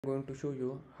Going to show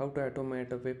you how to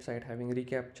automate a website having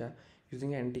reCAPTCHA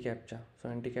using anti-captcha. So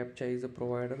anti-captcha is a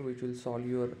provider which will solve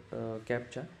your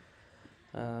captcha.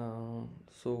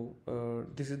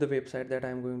 This is the website that I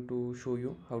am going to show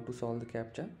you how to solve the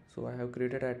captcha. So I have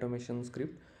created an automation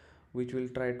script which will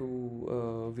try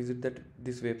to visit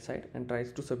this website and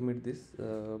tries to submit this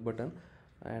button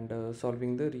and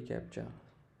solving the reCAPTCHA.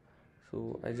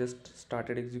 So I just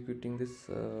started executing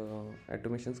this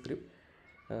automation script.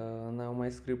 Now my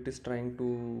script is trying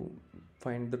to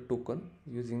find the token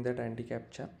using that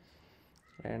anti-captcha,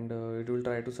 and it will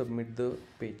try to submit the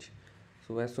page.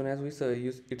 So as soon as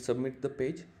it submit the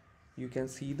page, you can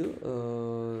see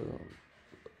the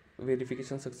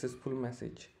verification successful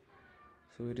message.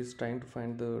 So it is trying to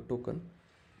find the token.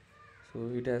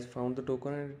 So it has found the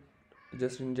token and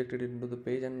just injected it into the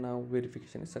page, and now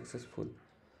verification is successful.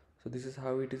 So this is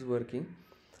how it is working.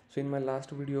 So in my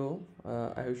last video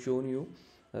I have shown you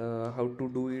how to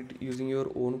do it using your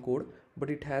own code, but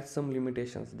it has some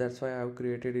limitations. That's why I have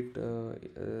created it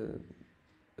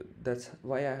that's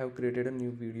why I have created a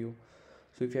new video.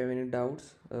 So if you have any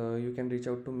doubts, you can reach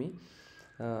out to me,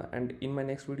 and in my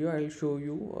next video I will show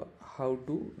you how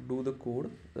to do the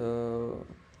code,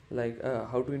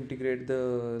 how to integrate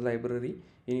the library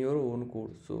in your own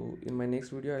code. So in my next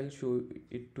video I will show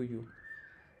it to you.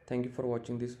 Thank you for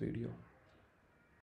watching this video.